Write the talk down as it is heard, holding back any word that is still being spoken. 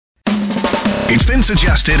It's been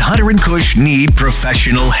suggested Hunter and Kush need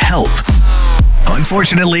professional help.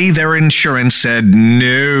 Unfortunately, their insurance said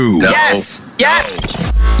no. Yes.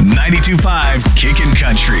 92.5 Kickin'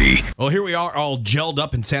 Country. Well, here we are, all gelled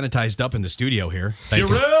up and sanitized up in the studio here.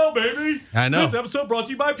 Purell, baby. I know. This episode brought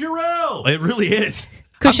to you by Purell. It really is.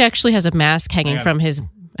 Kush actually has a mask hanging from his...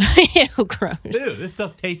 Ew, gross. Ew, this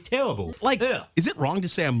stuff tastes terrible. Like, is it wrong to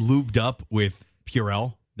say I'm lubed up with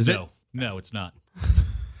Purell? No, it's not.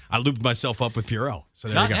 I lubed myself up with Purell. So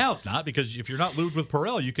there Not you go. now, it's not, because if you're not lubed with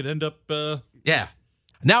Purell, you could end up... Yeah.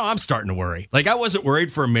 Now I'm starting to worry. Like, I wasn't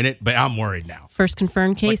worried for a minute, but I'm worried now. First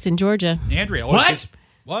confirmed case in Georgia. Andrea. What?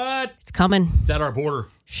 What? It's coming. It's at our border.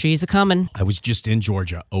 She's a-coming. I was just in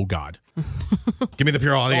Georgia. Oh, God. Give me the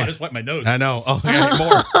Purell. Oh, I just wiped my nose. I know. Oh, yeah,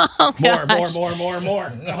 more.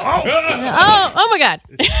 More. Oh my God.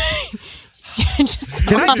 Just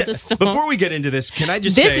fell off the stool. Before we get into this, can I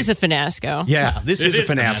just This say... is a finasco. Yeah, this is a is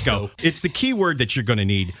finasco. finasco. It's the key word that you're going to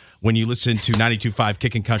need when you listen to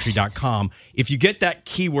 925kickincountry.com. If you get that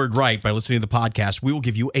keyword right by listening to the podcast, we will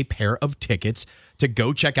give you a pair of tickets to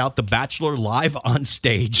go check out The Bachelor live on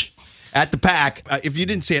stage at the Pack. If you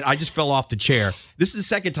didn't see it, I just fell off the chair. This is the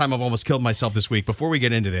second time I've almost killed myself this week. Before we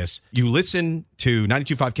get into this, you listen to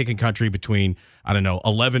 92.5 Kickin' Country between,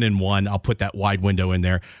 11 and 1. I'll put that wide window in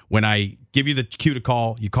there. When I give you the cue to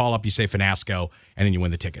call, you call up, you say Finasco, and then you win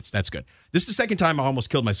the tickets. That's good. This is the second time I almost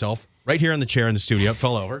killed myself. Right here in the chair in the studio. It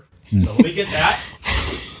fell over. So let me get that.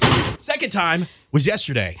 Second time was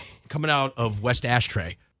yesterday, coming out of West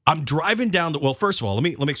Ashtray. I'm driving down well, first of all, let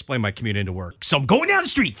me explain my commute into work. So I'm going down the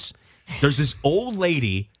streets. There's this old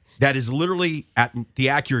lady that is literally at the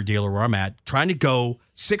Acura dealer where I'm at, trying to go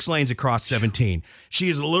 6 lanes across 17. She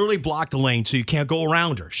has literally blocked the lane, so you can't go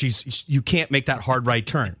around her. You can't make that hard right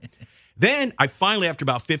turn. Then I finally, after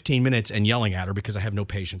about 15 minutes and yelling at her because I have no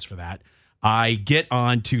patience for that, I get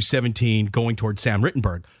on to 17 going towards Sam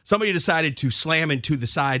Rittenberg. Somebody decided to slam into the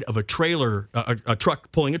side of a trailer, a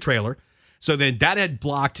truck pulling a trailer. So then that had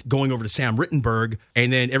blocked going over to Sam Rittenberg,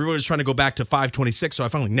 and then everyone was trying to go back to 526, so I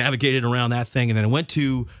finally navigated around that thing, and then I went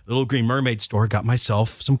to the Little Green Mermaid store, got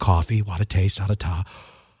myself some coffee, Wadate Sadata,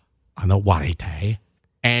 on the Wadate,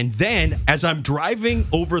 and then as I'm driving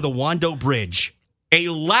over the Wando Bridge, a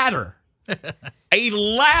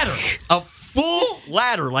full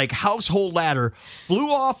ladder, like household ladder, flew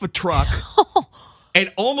off a truck and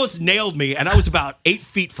almost nailed me, and I was about 8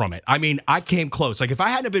 feet from it. I mean, I came close. Like, if I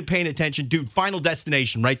hadn't been paying attention, dude, final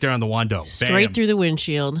destination right there on the Wando. Straight Bam. through the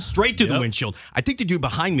windshield. Straight through the windshield. I think the dude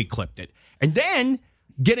behind me clipped it. And then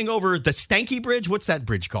getting over the Stanky Bridge. What's that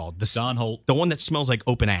bridge called? Don Holt. The one that smells like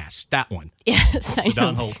open ass. That one. Yes, I know.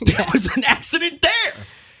 Don Holt. There was an accident there.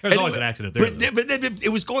 There's always an accident there. But then it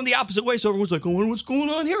was going the opposite way, so everyone's like, oh, what's going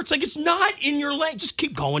on here? It's like, it's not in your lane. Just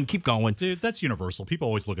keep going. Dude, that's universal. People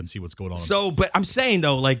always look and see what's going on. So, but I'm saying,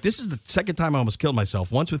 though, like, this is the second time I almost killed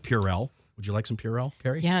myself. Once with Purell. Would you like some Purell,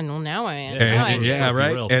 Carrie? Yeah, no, now I am. Yeah, Now I do. Yeah,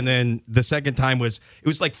 right. Purell. And then the second time it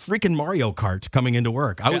was like freaking Mario Kart coming into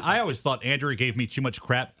work. I always thought Andrea gave me too much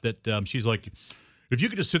crap that she's like, if you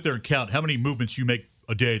could just sit there and count how many movements you make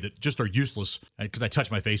a day that just are useless, because I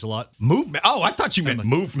touch my face a lot. Movement. Oh, I thought you meant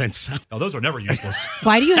movements. Oh, those are never useless.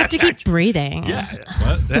 Why do you have to keep breathing?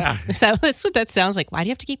 What? Yeah. So that's what that sounds like. Why do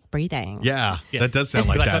you have to keep breathing? Yeah, that does sound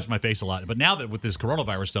like I that. touch my face a lot. But now that with this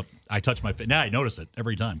coronavirus stuff, I touch my face. Now I notice it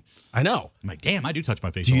every time. I know. I'm like, damn, I do touch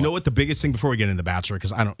my face Do a you lot. know what the biggest thing before we get into The Bachelor?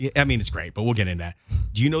 Because it's great, but we'll get into that.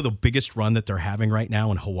 Do you know the biggest run that they're having right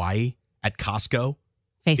now in Hawaii at Costco?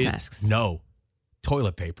 Face masks. No.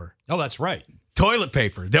 Toilet paper. Oh, that's right. Toilet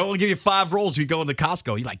paper. They'll only give you 5 rolls if you go into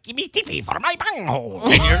Costco. You're like, give me TP for my bunghole.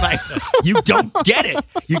 And you're like, you don't get it.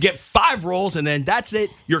 You get 5 rolls, and then that's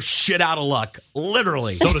it. You're shit out of luck,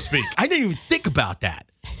 literally. So to speak. I didn't even think about that.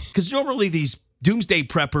 Because normally these doomsday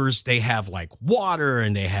preppers, they have like water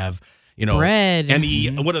and they have, bread.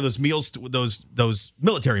 What are those meals? Those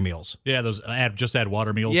military meals. Yeah, those add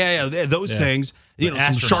water meals. Yeah, those things. Some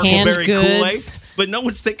astronauts. Sharkleberry Canned Kool-Aid. goods. But no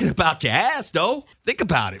one's thinking about your ass, though. Think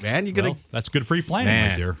about it, man. You're Well, gonna. that's good pre-planning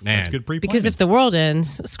right there. That's good pre-planning. Because if the world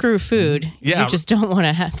ends, screw food. Yeah. You just don't want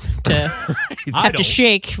to have to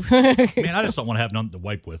shake. Man, I just don't want to have nothing to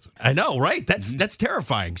wipe with. I know, right? That's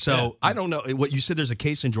terrifying. So I don't know what you said. There's a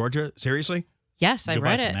case in Georgia. Seriously? Yes, I Go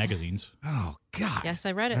buy read some it. magazines. Oh God. Yes,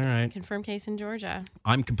 I read it. All right. Confirmed case in Georgia.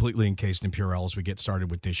 I'm completely encased in Purell as we get started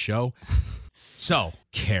with this show. So,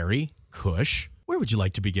 Carrie, Kush, where would you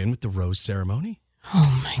like to begin with the rose ceremony?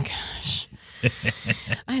 Oh my gosh.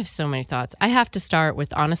 I have so many thoughts. I have to start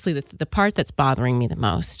with, honestly, the part that's bothering me the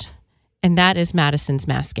most, and that is Madison's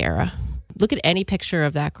mascara. Look at any picture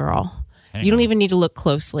of that girl. You don't even need to look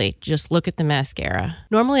closely. Just look at the mascara.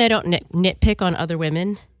 Normally, I don't nitpick on other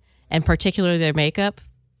women, and particularly their makeup.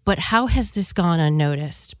 But how has this gone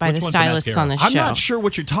unnoticed by Which the one's the stylists on the show? I'm not sure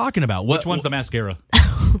what you're talking about. Which one's the mascara?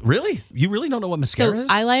 Really? You really don't know what mascara So is?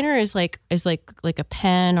 eyeliner is like a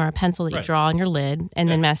pen or a pencil that you Right. draw on your lid, and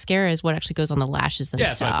then mascara is what actually goes on the lashes Yeah,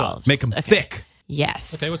 that's what I thought. themselves. Make them Okay. thick.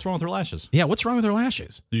 Yes. Okay, what's wrong with her lashes? Yeah, what's wrong with her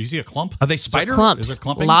lashes? Do you see a clump? Are they Is there- spider? Clumps. Is there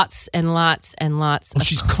clumping? Lots and lots and lots of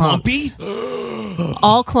She's clumps. clumpy?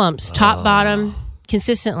 All clumps, top, bottom,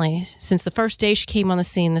 consistently. Since the first day she came on the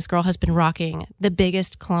scene, this girl has been rocking the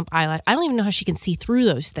biggest clump eyeliner. I don't even know how she can see through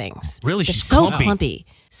those things. Really? They're She's so clumpy. clumpy.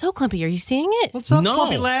 So clumpy. Are you seeing it? What's up, No.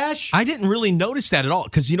 clumpy lash? I didn't really notice that at all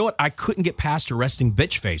because you know what? I couldn't get past her resting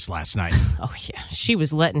bitch face last night. Oh, yeah. She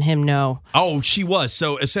was letting him know. Oh, she was.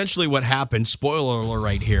 So essentially what happened, spoiler alert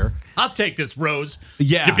right here, I'll take this, Rose.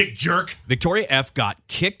 Yeah. You big jerk. Victoria F got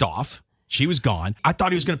kicked off. She was gone. I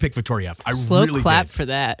thought he was going to pick Victoria F. I Slow really clap did. for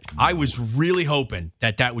that. I was really hoping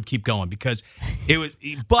that would keep going because it was.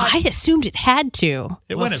 But I assumed it had to.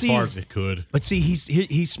 It Well, went see- as far as it could. But see,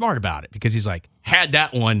 he's smart about it because he's like, had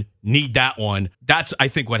that one, need that one. That's, I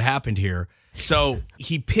think, what happened here. So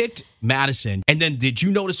he picked Madison. And then did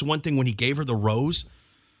you notice one thing when he gave her the rose?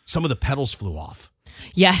 Some of the petals flew off.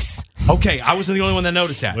 Yes. Okay, I wasn't the only one that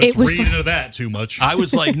noticed that. Let's It was read into that too much. I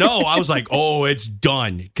was like, no, I was like, oh, it's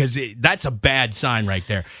done because that's a bad sign right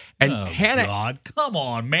there. And Oh, Hannah, God, come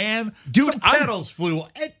on, man. Dude, Some I'm- petals flew.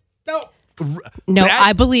 No. No,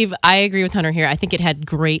 That- I agree with Hunter here. I think it had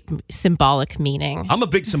great symbolic meaning. I'm a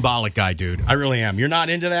big symbolic guy, dude. I really am. You're not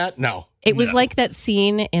into that? No. It was like that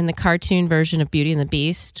scene in the cartoon version of Beauty and the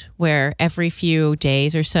Beast where every few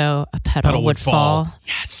days or so a petal would fall.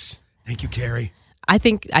 Yes. Thank you, Carrie. I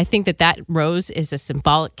think that rose is a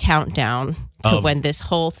symbolic countdown to Of- when this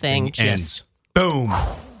whole thing just Ends. Boom.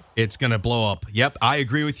 It's going to blow up. Yep, I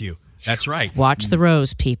agree with you. That's right. watch the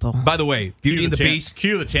rose, people. By the way, Beauty and the Beast.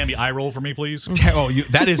 Cue the Tammy eye roll for me, please.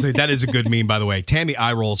 That is a good meme, by the way. Tammy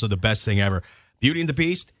eye rolls are the best thing ever. Beauty and the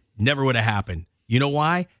Beast never would have happened. You know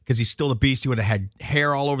why? Because he's still the Beast. He would have had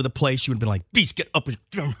hair all over the place. She would have been like, Beast, get up. You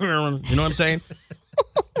know what I'm saying?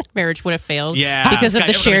 Marriage would have failed Yeah. because of This guy the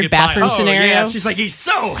ever gonna shared get by? bathroom Oh, scenario. yeah. She's like, he's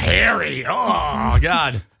so hairy. Oh,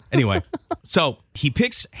 God. Anyway, so he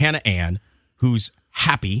picks Hannah Ann, who's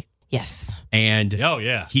happy, Yes. and Oh,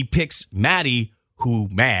 yeah. he picks Maddie, who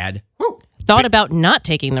mad. Thought about not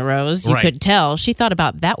taking the rose. You Right. could tell she thought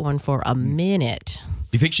about that one for a minute.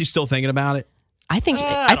 You think she's still thinking about it? I think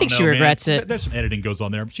I think don't she know, regrets man. it. There's some editing goes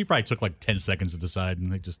on there. She probably took like 10 seconds to decide,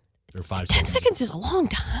 and they're 5 10 seconds. seconds is a long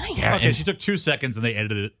time. Yeah. Okay, and she took 2 seconds, and they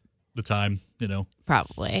edited it the time,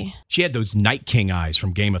 Probably. she had those Night King eyes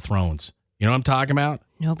from Game of Thrones. You know what I'm talking about?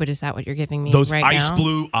 No, but is that what you're giving me Those right ice now?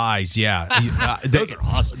 blue eyes, yeah. Those are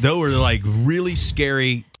awesome. Those were like really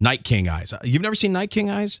scary Night King eyes. You've never seen Night King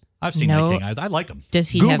eyes? I've seen No. Night King. I like them. Does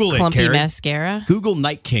he Google it, have clumpy Carrie. mascara? Google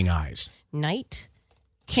Night King eyes. Night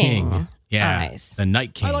King. Yeah. Eyes. The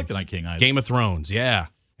Night King. I like the Night King eyes. Game of Thrones, yeah.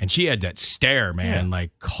 And she had that stare, man, Yeah.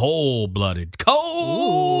 like cold-blooded.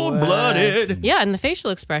 Cold-blooded. Yeah, and the facial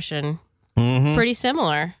expression, Mhm. pretty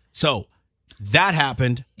similar. So that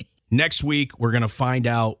happened. Next week, we're going to find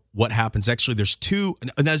out what happens. Actually, there's two.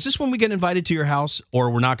 Now, is this when we get invited to your house, or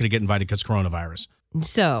we're not going to get invited because coronavirus?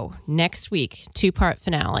 So, next week, 2-part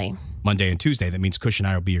finale. Monday and Tuesday. That means Cush and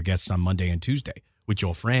I will be your guests on Monday and Tuesday with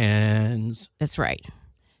your friends. That's right.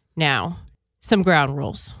 Now, some ground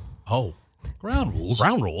rules. Oh, Ground rules.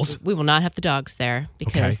 ground rules. We will not have the dogs there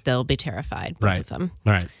because Okay. they'll be terrified, both Right. of them.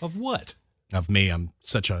 All right. Of what? Of me, I'm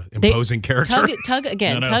such a imposing character. Tug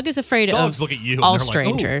again. No. Tug is afraid Dogs of look at you. And all they're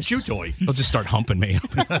strangers. Like, oh, chew toy. They'll just start humping me. He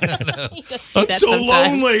does do I'm that so sometimes.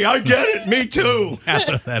 lonely. I get it. Me too.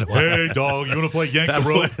 That'll, Hey, dog, you want to play Yank the that'll,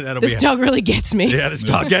 Rope? that'll This be dog really gets me. Yeah, this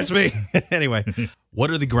dog gets me. Anyway,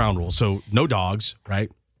 what are the ground rules? So no dogs, right?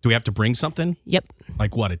 Do we have to bring something? Yep.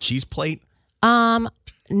 Like what? A cheese plate?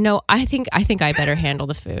 No, I think I better handle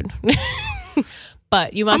the food.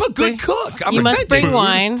 But you must I'm a good cook. I'm you a must veggie. bring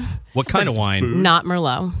wine, What kind of wine? not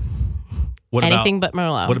Merlot. What Anything about, but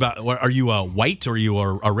Merlot. What about? Are you a white or are you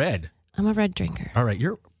a red? I'm a red drinker. All right,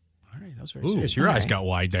 you're. All right, that was very serious. Your eyes got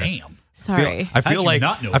wide there. Damn. Sorry. I feel How'd you like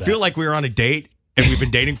not know I feel that? like we were on a date and we've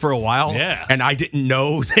been dating for a while. Yeah. And I didn't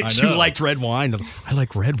know that I you know. liked red wine. I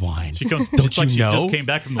like red wine. She comes. Don't it's like you she know? just came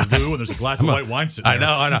back from the loo, and there's a glass of white wine sitting I there.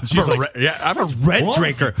 know. And she's I'm a like, I'm a red What?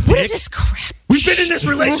 drinker. What is this crap? We've been in this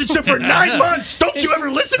relationship for 9 months. Don't you ever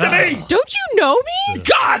listen to me? Don't you know me?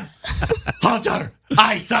 God, Hunter,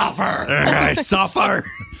 I suffer. I suffer.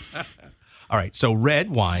 All right, so red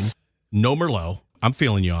wine, no Merlot. I'm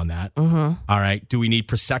feeling you on that. Mm-hmm. All right. Do we need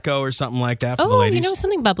Prosecco or something like that for the Oh, ladies? you know,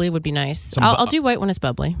 something bubbly would be nice. Some I'll do white when it's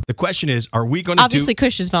bubbly. The question is, are we going to Obviously,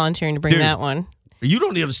 Kush is volunteering to bring Dude. that one. You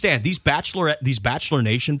don't even understand. These Bachelor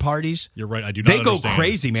Nation parties. You're right. I do not They go understand.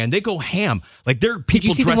 crazy, man. They go ham. Like there are people. Did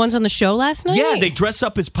you see the ones on the show last night? Yeah, they dress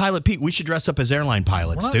up as Pilot Pete. We should dress up as airline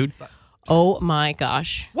pilots, dude. Oh my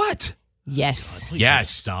gosh. What? Yes. Please Yes. make it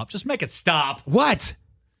stop. Just make it stop. What?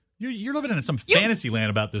 You're living in some fantasy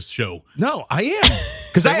land about this show. No, I am.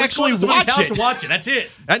 Because I actually watch it. To watch it. That's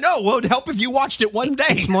it. I know. Well, it'd help if you watched it one day.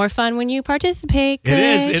 It's more fun when you participate. It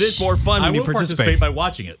is. It Kush. is more fun I when you will participate. by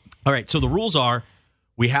watching it. All right. So the rules are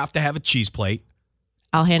we have to have a cheese plate.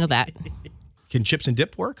 I'll handle that. Can chips and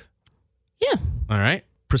dip work? Yeah. All right.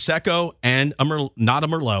 Prosecco and not a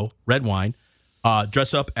Merlot, red wine.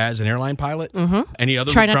 Dress up as an airline pilot. Mm-hmm. Any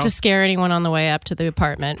other Try not to scare anyone on the way up to the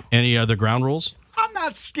apartment. Any other ground rules? I'm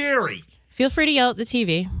not scary. Feel free to yell at the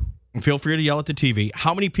TV. Feel free to yell at the TV.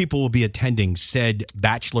 How many people will be attending said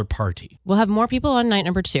bachelor party? We'll have more people on night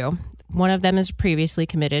number 2. One of them is previously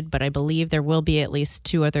committed, but I believe there will be at least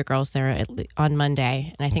 2 other girls there on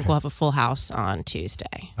Monday. And I think we'll have a full house on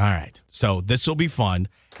Tuesday. All right. So this will be fun.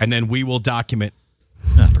 And then we will document.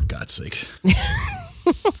 For God's sake.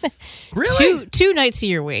 Really? Two nights a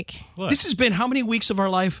year week. This has been how many weeks of our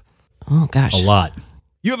life? Oh, gosh. A lot.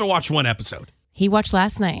 You haven't watched one episode. He watched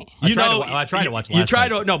last night. I tried to watch You last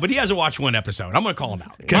tried night. to, no, but he hasn't watched one episode. I'm going to call him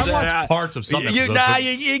out. I watched parts of some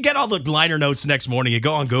episodes. You get all the liner notes next morning. You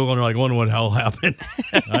go on Google and you're like, wonder what the hell happened.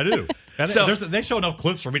 I do. And So- they show enough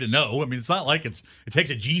clips for me to know. I mean, it's not like it takes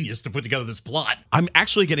a genius to put together this plot. I'm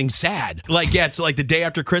actually getting sad. Like, yeah, it's like the day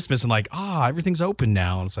after Christmas and like, everything's open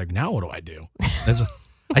now. And it's like, now what do I do?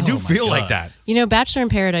 I do feel like that. You know, Bachelor in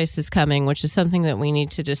Paradise is coming, which is something that we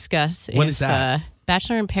need to discuss. When is that?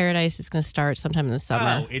 Bachelor in Paradise is going to start sometime in the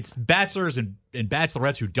summer. Oh, it's bachelors and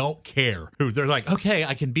bachelorettes who don't care. Who they're like, okay,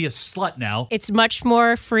 I can be a slut now. It's much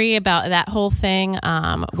more free about that whole thing.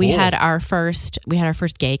 We had our first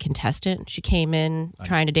gay contestant. She came in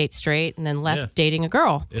trying to date straight and then left dating a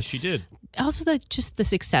girl. Yes, she did. Also, the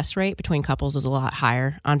success rate between couples is a lot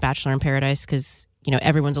higher on Bachelor in Paradise because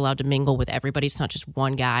everyone's allowed to mingle with everybody. It's not just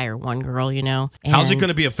one guy or one girl. How's it going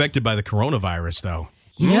to be affected by the coronavirus, though?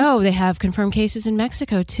 They have confirmed cases in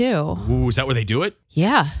Mexico too. Ooh, is that where they do it?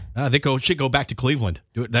 Yeah. They should go back to Cleveland.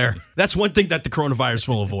 Do it there. That's one thing that the coronavirus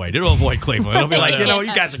will avoid. It'll avoid Cleveland. It'll be like,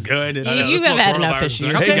 you guys are good. You have had enough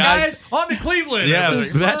issues. Hey, Okay, guys. on to Cleveland. Yeah,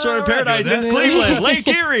 Bachelor in Paradise. It's Cleveland, Lake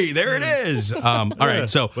Erie. There it is. All right,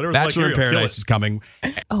 so Whatever's Bachelor Lake in Erie, I'll kill Paradise it. is coming.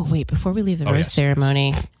 Oh wait, before we leave the rose yes,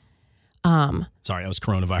 ceremony, Sorry, that was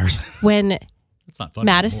coronavirus. when It's not funny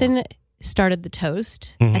Madison anymore. started the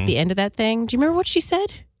toast at the end of that thing, do you remember what she said?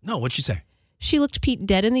 No, what'd she say? She looked Pete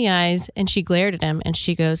dead in the eyes and she glared at him and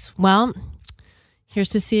she goes, "Well, here's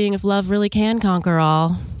to seeing if love really can conquer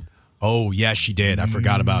all." Oh, yeah, she did. I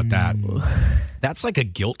forgot about that. That's like a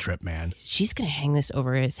guilt trip, man. She's going to hang this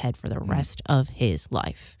over his head for the rest of his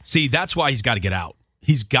life. See, that's why he's got to get out.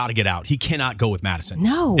 He's got to get out. He cannot go with Madison.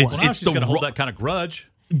 No. It's, Well, now it's she's the going to hold ro- that kind of grudge.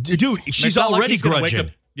 Dude, she's It's not like already he's gonna grudging.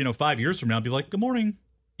 Wake up, 5 years from now and be like, good morning.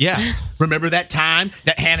 Yeah. Remember that time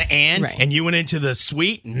that Hannah Ann Right. and you went into the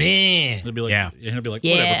suite? Man. He'll be like, yeah. He'll be like,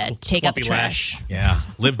 Yeah, whatever. take out the Clumpy trash. lash. Yeah.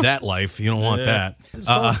 Live that life. You don't want that. Just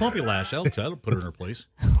call her Clumpy lash. That'll put her in her place.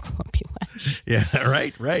 Clumpy lash. Yeah,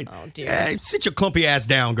 right. Oh, dear. Yeah, sit your clumpy ass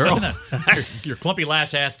down, girl. Your clumpy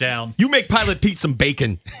lash ass down. You make Pilot Pete some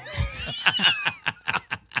bacon.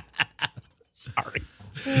 Sorry.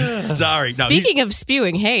 Sorry. No, Speaking of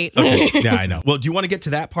spewing hate. okay. Yeah, I know. Well, do you want to get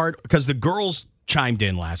to that part? Because the girls chimed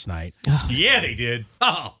in last night. Yeah, they did.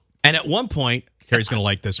 Oh. And at one point, Carrie's going to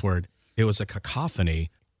like this word. It was a cacophony.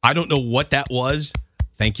 I don't know what that was.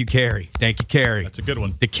 Thank you, Carrie. Thank you, Carrie. That's a good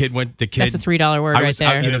one. The kid went. The kid. That's a $3 word right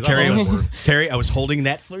there. You know, It is. Carrie, I love that word. Carrie, I was holding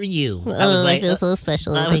that for you. I was like, feel so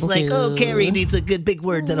special. I was Thank like, you. oh, Carrie needs a good big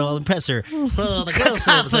word that'll impress her. So the girls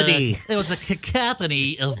Cacophony. There was a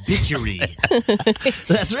cacophony of bitchery.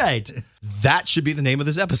 That's right. That should be the name of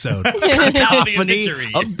this episode. Cacophony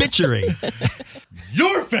of bitchery.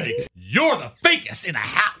 You're fake. You're the fakest in a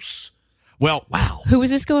house. Well, wow. Who was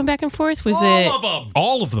this going back and forth? Was All it? of them.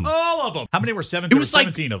 All of them. All of them. How many were 7? It There were was like-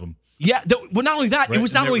 17 of them. Yeah, well, not only that, Right, it was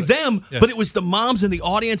and not they only were- them, yeah. but it was the moms and the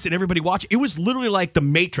audience and everybody watching. It was literally like the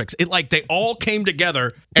Matrix. It like they all came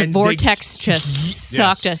together The and vortex just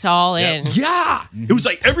sucked us all in. Yeah, it was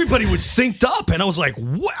like everybody was synced up, and I was like,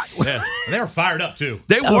 "What?" Yeah. And they were fired up too.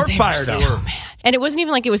 They were They fired were up. so mad. And it wasn't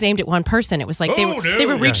even like it was aimed at one person. It was like they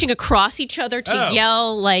were reaching across each other to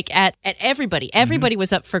yell like at everybody. Everybody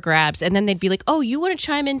was up for grabs. And then they'd be like, oh, you want to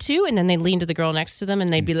chime in too? And then they'd lean to the girl next to them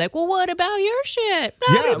and they'd be like, well, what about your shit?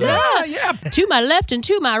 Blah, blah, blah. To my left and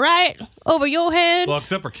to my right, over your head. Well,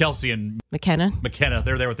 except for Kelsey and McKenna.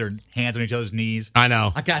 they're there with their hands on each other's knees. I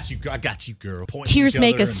know. I got you, girl. Pointing Tears at each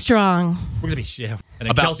make other us and strong. We're gonna be And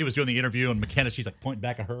then Kelsey was doing the interview, and McKenna, she's like pointing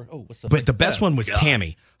back at her. Oh, what's up? But the best one was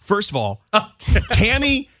Tammy. First of all,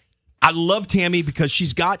 Tammy, I love Tammy because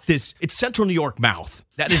she's got this. It's Central New York mouth.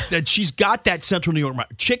 That she's got that Central New York mouth.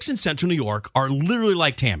 Chicks in Central New York are literally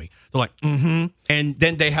like Tammy. They're like, and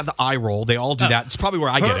then they have the eye roll. They all do that. It's probably where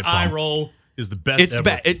I get it from. Eye roll is the best.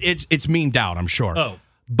 Ever. It's memed out, I'm sure. Oh.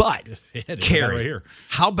 But Right Carrie, here.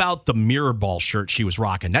 how about the mirror ball shirt she was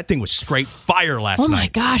rocking? That thing was straight fire last Oh my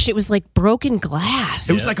night. gosh, it was like broken glass.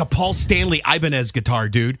 It was like a Paul Stanley Ibanez guitar,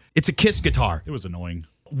 dude. It's a Kiss guitar. It was annoying.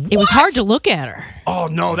 It was hard to look at her. Oh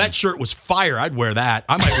no, that shirt was fire. I'd wear that.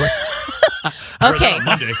 I might wear. Okay. On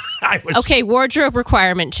Monday. Okay, wardrobe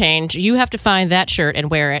requirement change. You have to find that shirt and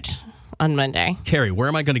wear it on Monday. Carrie, where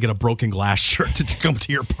am I going to get a broken glass shirt to come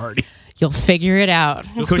to your party? You'll figure it out.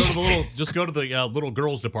 Just go to the little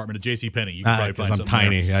girls department at JCPenney. You can probably Because find I'm something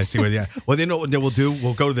tiny. there. I see what. Yeah. Well, they know what we'll do.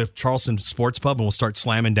 We'll go to the Charleston Sports Pub and we'll start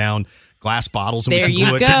slamming down glass bottles. And There we can you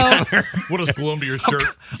glue it go. together. What does glue 'em to your shirt?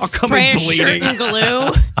 I'll come Spray in a shirt bleeding. and glue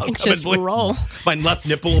I'll and come in just bleeding. roll. My left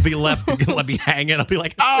nipple will be left. Let me hanging. I'll be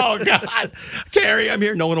like, oh God, Carrie, I'm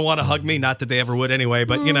here. No one will want to hug me. Not that they ever would anyway.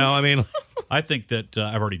 But you know, I mean. I think that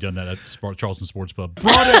I've already done that at Charleston Sports Pub.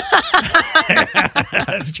 That's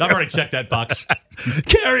I've already checked that box.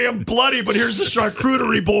 Carrie, I'm bloody, but here's the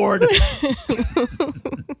charcuterie board.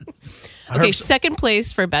 Okay, second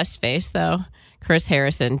place for best face, though. Chris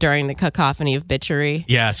Harrison during the cacophony of bitchery.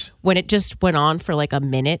 Yes. When it just went on for like a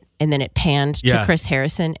minute and then it panned to Yeah. Chris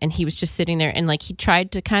Harrison and he was just sitting there and like he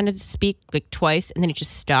tried to kind of speak like twice and then he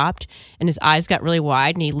just stopped and his eyes got really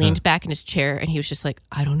wide and he leaned back in his chair and he was just like,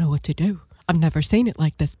 I don't know what to do. I've never seen it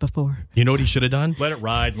like this before. You know what he should have done? Let it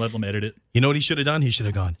ride. Let them edit it. You know what he should have done? He should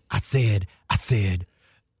have gone, I said,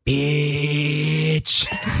 bitch.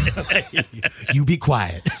 You be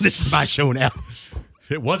quiet. This is my show now.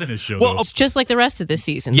 It wasn't his show. Well, though. It's just like the rest of this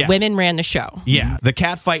season. Yeah. Women ran the show. Yeah, the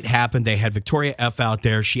cat fight happened. They had Victoria F out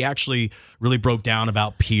there. She actually really broke down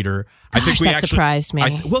about Peter. Gosh, that surprised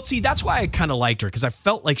me. Well, see, that's why I kind of liked her because I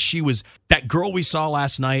felt like she was that girl we saw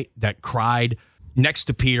last night that cried next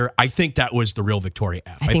to Peter. I think that was the real Victoria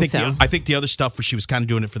F. I think so. I think the other stuff where she was kind of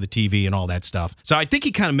doing it for the TV and all that stuff. So I think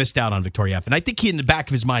he kind of missed out on Victoria F. And I think he, in the back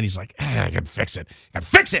of his mind, he's like, I gotta fix it.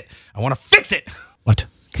 I want to fix it. What?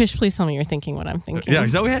 Kush, please tell me you're thinking what I'm thinking. Yeah,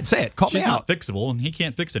 go ahead, say it. Call She's me out. not fixable, and he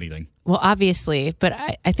can't fix anything. Well, obviously, but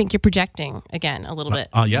I think you're projecting again a little bit.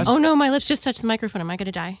 Yes? Oh no, my lips just touched the microphone. Am I going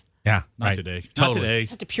to die? Yeah, Not right. today. Totally. Not today. I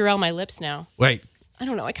have to Purell my lips now. Wait. I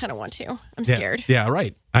don't know. I kind of want to. I'm Yeah. scared. Yeah,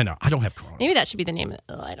 right. I know. I don't have corona. Maybe that should be the name of it.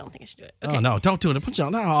 Oh, I don't think I should do it. Okay. Oh, no, don't do it. Put you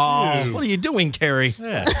on. No. What are you doing, Carrie?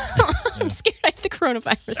 Yeah. I'm scared I have the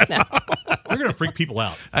coronavirus now. You're going to freak people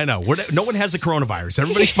out. I know. No one has the coronavirus.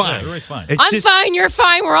 Everybody's fine. everybody's fine. It's I'm just, fine. You're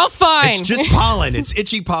fine. We're all fine. It's just pollen. It's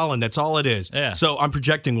itchy pollen. That's all it is. Yeah. So I'm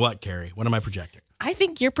projecting what, Carrie? What am I projecting? I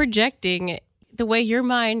think you're projecting the way your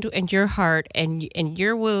mind and your heart and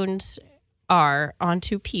your wounds are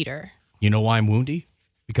onto Peter. You know why I'm woundy?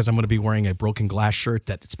 Because I'm going to be wearing a broken glass shirt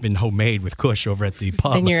that's been homemade with Kush over at the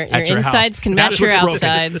pub. Then your at your insides house. can That's match your what's broken.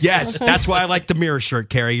 outsides. Yes, that's why I like the mirror shirt,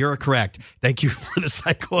 Carrie. You're correct. Thank you for the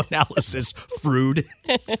psychoanalysis, Freud.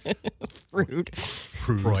 Rude.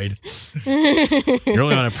 Freud. You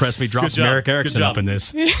really want to impress me? Drop Good some job. Eric Good Erickson job. up in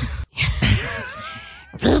this.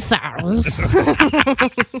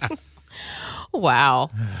 Wow.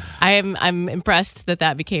 I'm impressed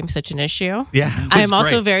that became such an issue. Yeah. I it's am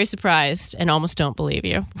also great. very surprised and almost don't believe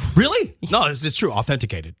you. Really? No, this is true.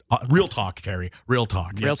 Authenticated. Real talk, Carrie. Real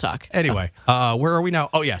talk. Real talk. Anyway, where are we now?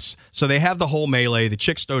 Oh, yes. So they have the whole melee. The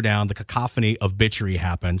chicks throw down. The cacophony of bitchery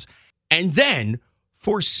happens. And then,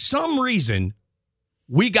 for some reason,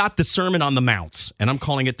 we got the Sermon on the Mounts. And I'm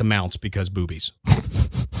calling it the Mounts because boobies.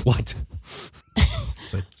 What?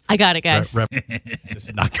 I got it, guys. This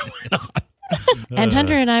is not going on. And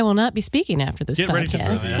Hunter and I will not be speaking after this Get ready to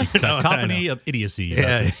podcast. cacophony of idiocy.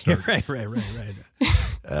 Yeah, right.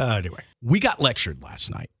 Anyway, we got lectured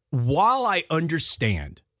last night. While I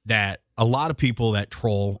understand that a lot of people that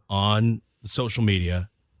troll on social media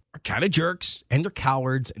are kind of jerks and they're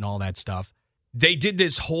cowards and all that stuff, they did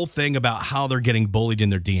this whole thing about how they're getting bullied in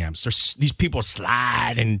their DMs. These people are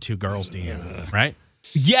sliding into girls' DMs, right?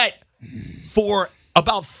 Yet, for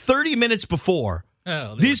about 30 minutes before,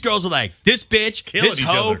 these girls are like, this bitch, killing this each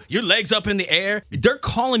hoe, other. your legs up in the air. They're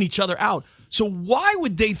calling each other out. So why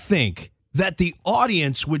would they think that the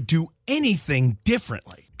audience would do anything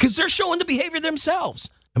differently? Because they're showing the behavior themselves.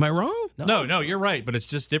 Am I wrong? No, you're right. But it's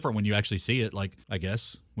just different when you actually see it. Like, I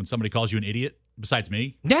guess, when somebody calls you an idiot, besides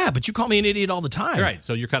me. Yeah, but you call me an idiot all the time. You're right.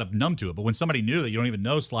 So you're kind of numb to it. But when somebody new that you don't even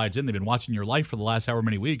know slides in, they've been watching your life for the last however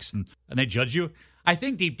many weeks, and they judge you, I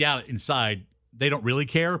think deep down inside, they don't really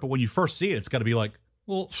care. But when you first see it, it's got to be like,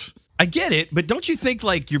 well, I get it, but don't you think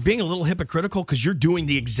like you're being a little hypocritical because you're doing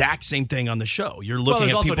the exact same thing on the show? You're looking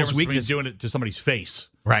there's at also a people's difference between weaknesses. doing it to somebody's face.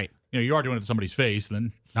 Right. You are doing it to somebody's face,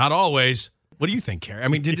 then Not always. What do you think, Carrie? I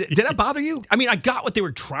mean, did that bother you? I mean, I got what they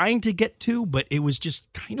were trying to get to, but it was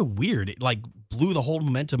just kind of weird. It like blew the whole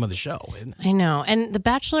momentum of the show. I know. And the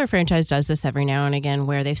Bachelor franchise does this every now and again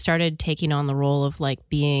where they've started taking on the role of like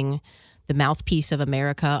being the mouthpiece of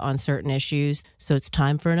America on certain issues. So it's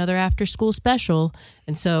time for another after school special.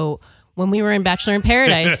 And so when we were in Bachelor in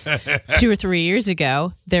Paradise 2 or 3 years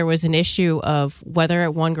ago, there was an issue of whether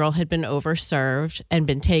one girl had been overserved and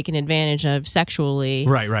been taken advantage of sexually.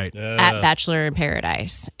 Right. At Bachelor in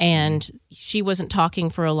Paradise. And she wasn't talking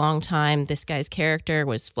for a long time. This guy's character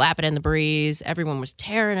was flapping in the breeze. Everyone was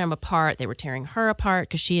tearing him apart. They were tearing her apart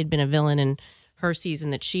because she had been a villain in her season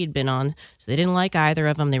that she had been on. So they didn't like either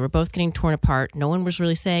of them. They were both getting torn apart. No one was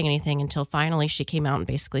really saying anything until finally she came out and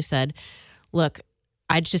basically said, look,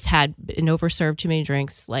 I just had an overserved too many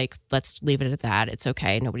drinks. Like, let's leave it at that. It's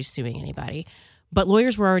okay. Nobody's suing anybody. But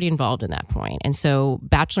lawyers were already involved in that point. And so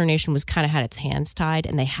Bachelor Nation was kind of had its hands tied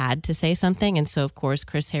and they had to say something. And so, of course,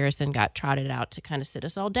 Chris Harrison got trotted out to kind of sit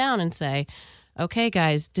us all down and say, okay,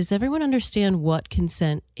 guys, does everyone understand what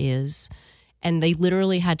consent is? And they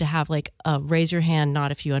literally had to have like a raise your hand,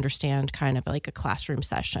 not if you understand, kind of like a classroom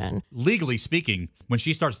session. legally speaking, when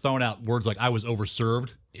she starts throwing out words like "I was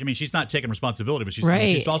overserved," I mean, she's not taking responsibility, but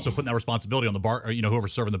she's also putting that responsibility on the bar, or,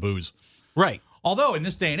 whoever's serving the booze. Right. Although in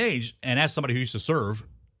this day and age, and as somebody who used to serve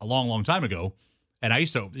a long, long time ago, and I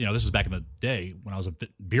used to, this is back in the day when I was a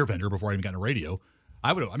beer vendor before I even got into radio. Who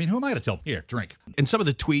am I going to tell? Here, drink. And some of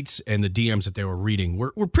the tweets and the DMs that they were reading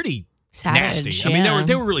were pretty Savage, nasty. I mean,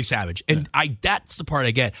 they were really savage. And that's the part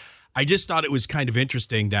I get. I just thought it was kind of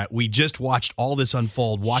interesting that we just watched all this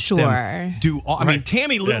unfold, watched them do all. I mean,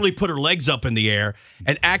 Tammy literally put her legs up in the air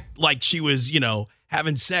and act like she was,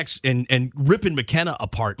 having sex and ripping McKenna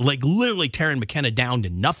apart, like literally tearing McKenna down to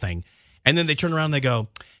nothing. And then they turn around and they go,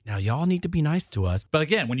 now y'all need to be nice to us. But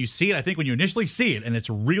again, when you see it, I think when you initially see it and it's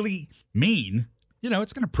really mean,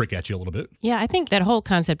 it's going to prick at you a little bit. Yeah, I think that whole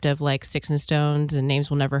concept of like sticks and stones and names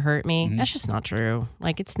will never hurt me, that's just not true.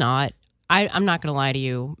 Like, it's not. I'm not going to lie to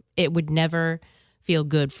you. It would never feel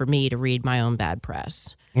good for me to read my own bad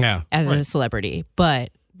press as a celebrity.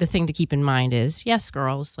 But the thing to keep in mind is, yes,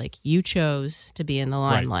 girls, like you chose to be in the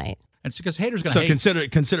limelight. Right. And it's because haters going to hate. So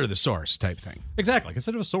consider the source type thing. Exactly.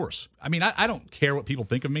 Consider the source. I mean, I don't care what people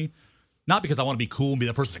think of me. Not because I want to be cool and be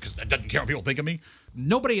that person that doesn't care what people think of me.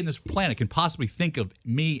 Nobody in this planet can possibly think of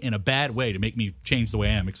me in a bad way to make me change the way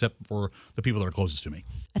I am, except for the people that are closest to me.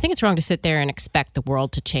 I think it's wrong to sit there and expect the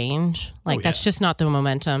world to change. Like, that's just not the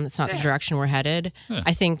momentum. It's not the direction we're headed.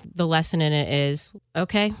 I think the lesson in it is,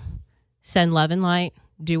 okay, send love and light.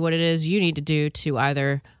 Do what it is you need to do to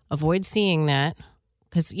either avoid seeing that,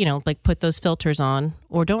 because, like put those filters on,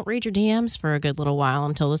 or don't read your DMs for a good little while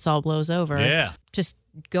until this all blows over. Yeah. Just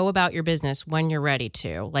go about your business when you're ready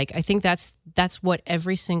to. Like, I think that's what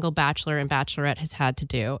every single Bachelor and Bachelorette has had to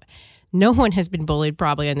do. No one has been bullied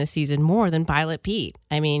probably on this season more than Pilot Pete.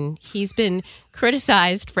 I mean, he's been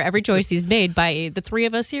criticized for every choice he's made by the three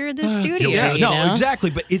of us here in the studio. Yeah, exactly.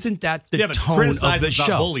 But isn't that the tone of the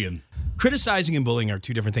show? Bullying. Criticizing and bullying are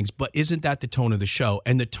two different things, but isn't that the tone of the show?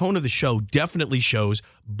 And the tone of the show definitely shows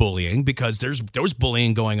bullying, because there was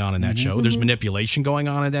bullying going on in that show. There's manipulation going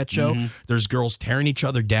on in that show. There's girls tearing each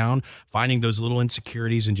other down, finding those little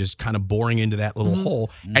insecurities and just kind of boring into that little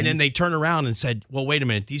hole. And then they turn around and said, well, wait a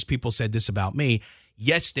minute, these people said this about me.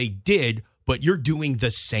 Yes, they did, but you're doing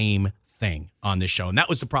the same thing on this show. And that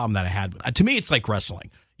was the problem that I had. To me, it's like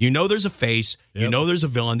wrestling. There's a face. Yep. There's a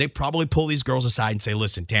villain. They probably pull these girls aside and say,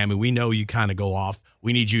 listen, Tammy, we know you kind of go off.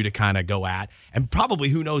 We need you to kind of go at. And probably,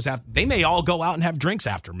 who knows, after, they may all go out and have drinks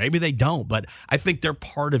after. Maybe they don't, but I think they're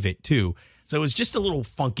part of it too. So it was just a little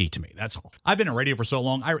funky to me. That's all. I've been in radio for so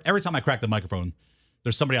long. Every time I crack the microphone,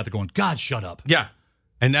 there's somebody out there going, God, shut up. Yeah.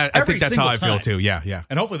 And I think that's how I feel too. Yeah.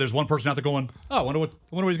 And hopefully there's one person out there going, oh, I wonder what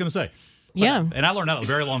he's going to say. Yeah. And I learned that a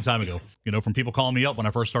very long time ago, from people calling me up when I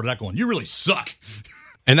first started out going, you really suck.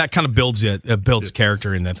 And that kind of builds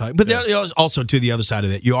character in that thing. But there's also, to the other side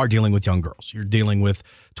of it, you are dealing with young girls. You're dealing with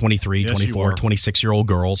 23, 24, 26-year-old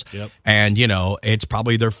girls. Yep. And, it's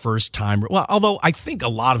probably their first time. Well, although I think a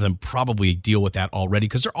lot of them probably deal with that already,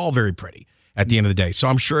 because they're all very pretty. at the end of the day. So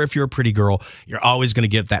I'm sure if you're a pretty girl, you're always going to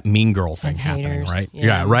get that mean girl thing happening, haters, right?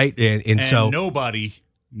 yeah. Right. And so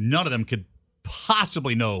none of them could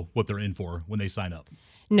possibly know what they're in for when they sign up.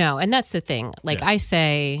 No, and that's the thing. Like I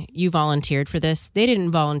say, you volunteered for this. They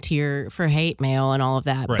didn't volunteer for hate mail and all of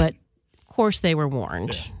that, Right. but of course they were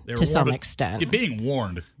warned They were to some warned, but extent. Being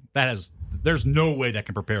warned, there's no way that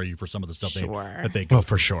can prepare you for some of the stuff that they go well,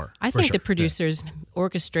 for sure. I think the producers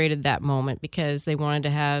orchestrated that moment because they wanted to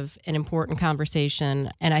have an important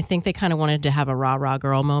conversation. And I think they kind of wanted to have a rah-rah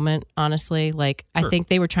girl moment, honestly. Like, I think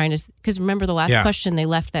they were trying to, because remember the last question they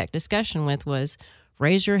left that discussion with was,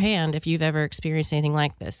 raise your hand if you've ever experienced anything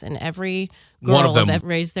like this. And every girl have ever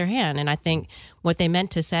raised their hand. And I think what they meant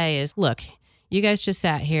to say is, look, you guys just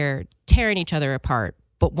sat here tearing each other apart.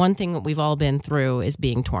 But one thing that we've all been through is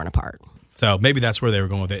being torn apart. So maybe that's where they were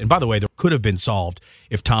going with it. And by the way, that could have been solved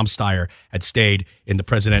if Tom Steyer had stayed in the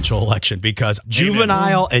presidential election, because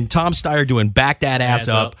Juvenile and Tom Steyer doing back that ass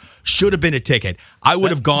up should have been a ticket. I would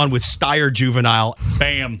have gone with Steyer Juvenile.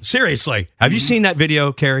 Bam. Seriously. Have you seen that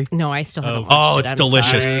video, Carrie? No, I still haven't watched Oh, it. it's I'm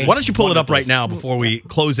delicious. sorry. Why don't you pull it up right now before we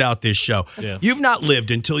close out this show? Yeah. You've not lived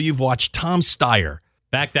until you've watched Tom Steyer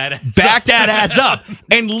Back that ass up.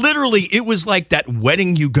 And literally, it was like that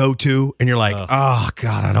wedding you go to, and you're like, oh,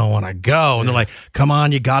 God, I don't want to go. And they're like, come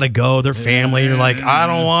on, you got to go. They're family. And you're like, I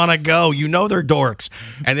don't want to go. You know they're dorks.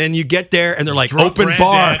 And then you get there, and they're like, Drunk open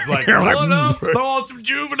bar. granddad's like, You're like, what up? Throw on some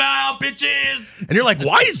Juvenile, bitches. and you're like,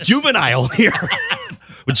 why is Juvenile here?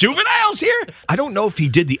 Juvenile's here? I don't know if he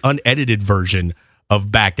did the unedited version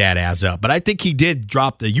of Back That Ass Up, but I think he did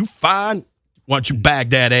drop the, you fine? Why don't you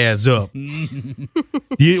back that ass up? Are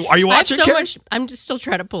you I have watching, so Carrie? much. I'm just still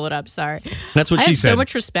trying to pull it up. Sorry. That's what I she have said. so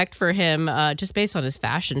much respect for him, just based on his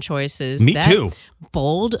fashion choices. Me That too.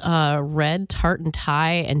 Bold red tartan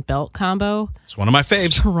tie and belt combo. It's one of my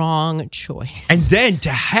faves. Strong choice. And then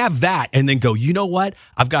to have that and then go, you know what?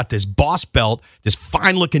 I've got this boss belt, this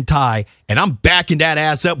fine looking tie, and I'm backing that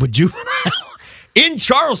ass up with Juvenile in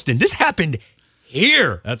Charleston. This happened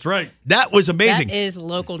here. That's right. That was amazing. That is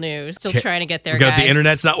local news. Still trying to get there, We got guys. the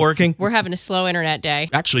internet's not working. We're having a slow internet day.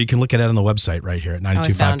 Actually, you can look at it on the website right here at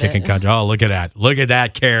 92.5 found Kicking it. Country. Oh, look at that. Look at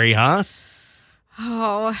that, Carrie, huh?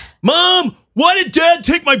 Oh, Mom, why did Dad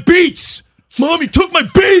take my beats? Mom, he took my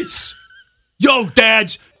beats. Yo,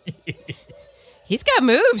 Dads. he's got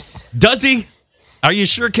moves. Does he? Are you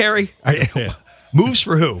sure, Carrie? Moves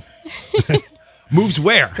for who? Moves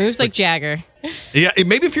where? Moves like Jagger. Yeah,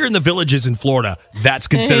 maybe if you're in the Villages in Florida, that's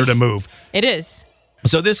considered a move. It is.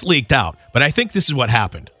 So this leaked out, but I think this is what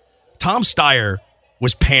happened. Tom Steyer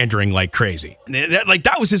was pandering like crazy. And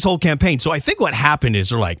that was his whole campaign. So I think what happened is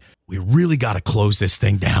they're like, we really got to close this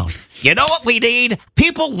thing down. You know what we need?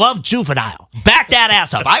 People love Juvenile. Back that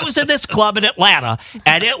ass up. I was in this club in Atlanta,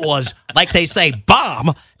 and it was, like they say,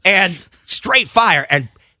 bomb and straight fire. And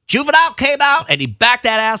Juvenile came out, and he backed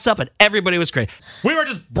that ass up, and everybody was crazy. We were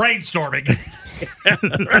just brainstorming.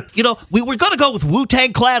 You know, we were going to go with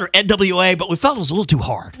Wu-Tang Clan or NWA, but we felt it was a little too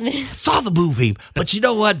hard. Saw the movie, but you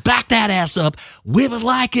know what? Back that ass up. Women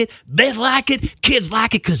like it, men like it, kids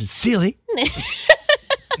like it because it's silly.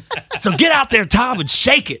 So get out there, Tom, and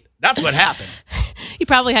shake it. That's what happened. He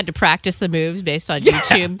probably had to practice the moves based on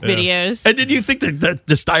YouTube videos. And did you think that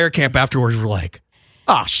the Steyer camp afterwards were like,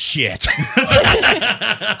 oh, shit.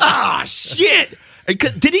 Oh, shit.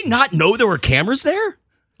 Did he not know there were cameras there?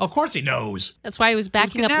 Of course he knows. That's why he was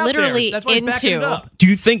backing getting up out literally there. That's why he's backing it into. up. Do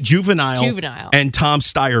you think Juvenile Juvenile. and Tom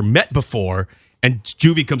Steyer met before and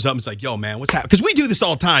Juvie comes up and is like, yo, man, what's happening? Because we do this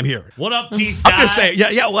all the time here. What up, T-Style? I'm going to say,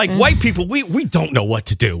 yeah, like white people, we don't know what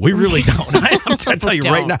to do. We really don't. I'm going to tell you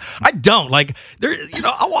right now. I don't. Like,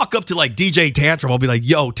 I'll walk up to like DJ Tantrum. I'll be like,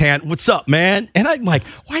 yo, Tant, what's up, man? And I'm like,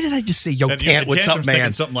 why did I just say, yo, Tant, what's up,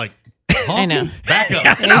 man? Something like, I know. back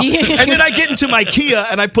up. And then I get into my Kia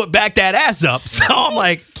and I put back that ass up. So I'm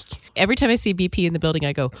like, Every time I see BP in the building,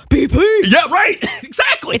 I go, BP. Yeah, right.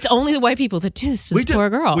 Exactly. it's only the white people that do this to this poor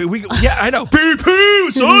girl. Yeah, I know. BP,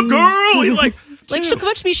 what's up, girl? You're like she'll come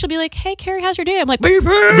up to me, she'll be like, hey, Carrie, how's your day? I'm like, BP.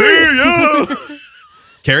 Yeah.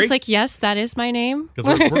 Carrie? she's like, yes, that is my name.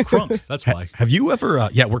 Because we're crunk. That's why. Have you ever,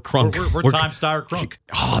 we're crunk. We're Time Steyer crunk.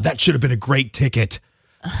 Oh, that should have been a great ticket.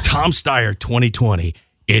 Tom Steyer 2020.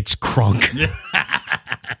 It's crunk.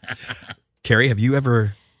 Carrie, have you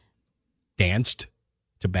ever danced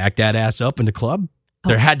to back that ass up in the club?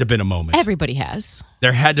 There had to have been a moment. Everybody has.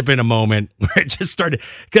 There had to have been a moment where it just started,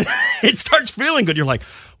 cause it starts feeling good. You're like,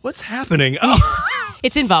 what's happening? Oh,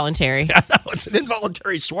 It's involuntary. I know, it's an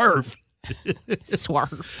involuntary swerve.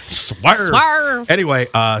 Swerve. Swerve. Anyway,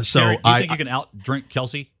 so Carrie, do you I think you can out-drink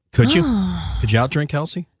Kelsey? could you outdrink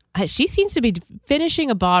Kelsey? She seems to be finishing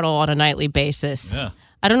a bottle on a nightly basis. Yeah.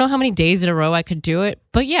 I don't know how many days in a row I could do it,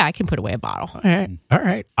 but yeah, I can put away a bottle. All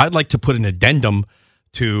right. I'd like to put an addendum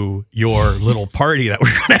to your little party that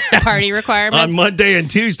we're going to have Party requirements on Monday and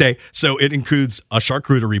Tuesday. So it includes a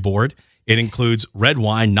charcuterie board. It includes red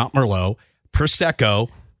wine, not Merlot, Prosecco,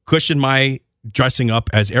 Kush and my dressing up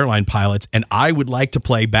as airline pilots, and I would like to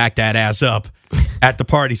play Back That Ass Up at the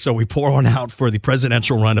party, so we pour one out for the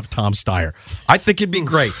presidential run of Tom Steyer. I think it'd be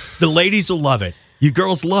great. The ladies will love it. You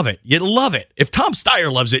girls love it. You'd love it. If Tom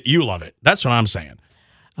Steyer loves it, you love it. That's what I'm saying.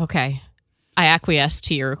 Okay. I acquiesce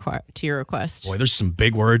to your request. Boy, there's some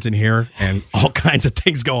big words in here and all kinds of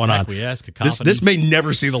things going on. Acquiesce, cacophony. This may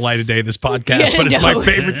never see the light of day, this podcast, but it's my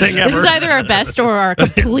favorite thing ever. This is either our best or our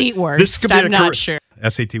complete worst. This could be I'm not sure.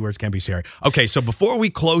 SAT words can't be scary. Okay, so before we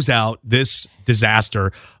close out this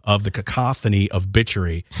disaster of the cacophony of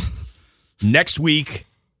bitchery, next week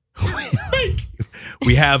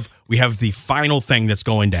we have the final thing that's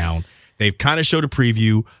going down. They've kind of showed a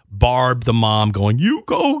preview. Barb, the mom, going, "You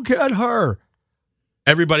go get her."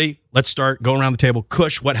 Everybody, let's start going around the table.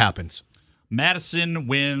 Kush, what happens? Madison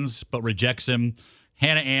wins, but rejects him.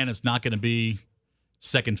 Hannah Ann is not going to be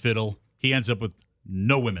second fiddle. He ends up with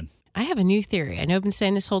no women. I have a new theory. I know I've been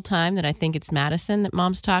saying this whole time that I think it's Madison that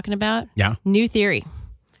Mom's talking about. Yeah. New theory.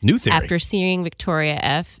 New theory. After seeing Victoria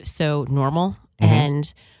F. so normal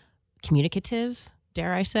and communicative,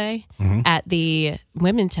 dare I say, at the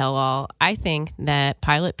Women Tell All, I think that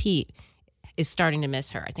Pilot Pete is starting to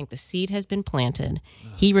miss her. I think the seed has been planted.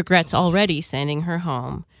 He regrets already sending her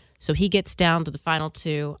home. So he gets down to the final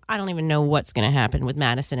two. I don't even know what's going to happen with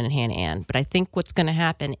Madison and Hannah Ann, but I think what's going to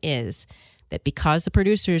happen is that because the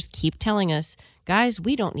producers keep telling us, guys,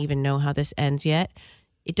 we don't even know how this ends yet.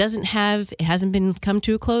 It hasn't been come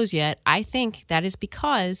to a close yet. I think that is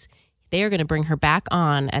because they are going to bring her back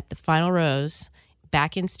on at the final rose,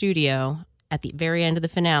 back in studio at the very end of the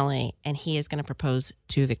finale, and he is going to propose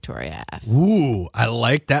to Victoria F. Ooh, I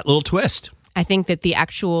like that little twist. I think that the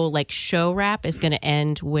actual show wrap is going to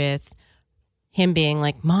end with him being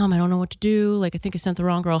like, "Mom, I don't know what to do. I think I sent the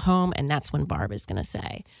wrong girl home." And that's when Barb is going to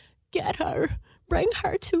say, "Get her. Bring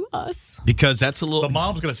her to us." Because that's a little... But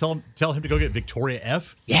Mom's going to tell him to go get Victoria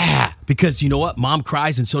F? Yeah, because you know what? Mom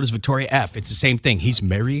cries and so does Victoria F. It's the same thing. He's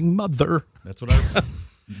marrying mother. That's what I...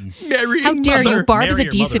 Marrying How dare mother. you? Barb is Marry a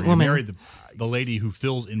your decent mother. You woman. married the lady who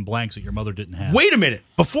fills in blanks that your mother didn't have. Wait a minute.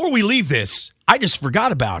 Before we leave this, I just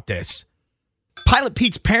forgot about this. Pilot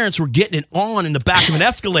Pete's parents were getting it on in the back of an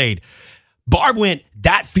Escalade. Barb went,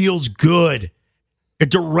 "That feels good." A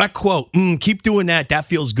direct quote. Keep doing that. That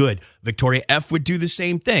feels good. Victoria F. would do the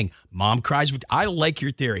same thing. Mom cries. I like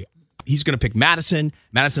your theory. He's going to pick Madison.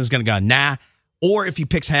 Madison's going to go, "Nah." Or if he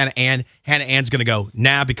picks Hannah Ann, Hannah Ann's going to go,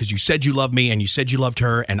 "Nah, because you said you loved me and you said you loved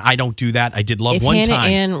her, and I don't do that. I did love If one Hannah time."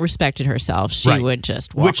 Ann respected herself, she Right. would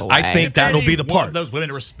just walk Which away. I think that'll be the One part. of those women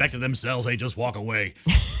who respected themselves, they just walk away.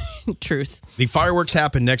 Truth. The fireworks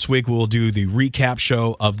happen next week. We'll do the recap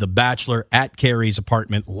show of The Bachelor at Carrie's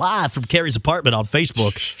apartment, live from Carrie's apartment on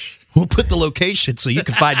Facebook. We'll put the location so you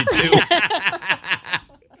can find it too.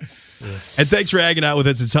 And thanks for hanging out with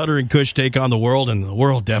us. It's Hunter and Kush take on the world, and the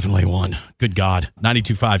world definitely won. Good God.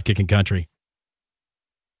 92.5 Kicking Country.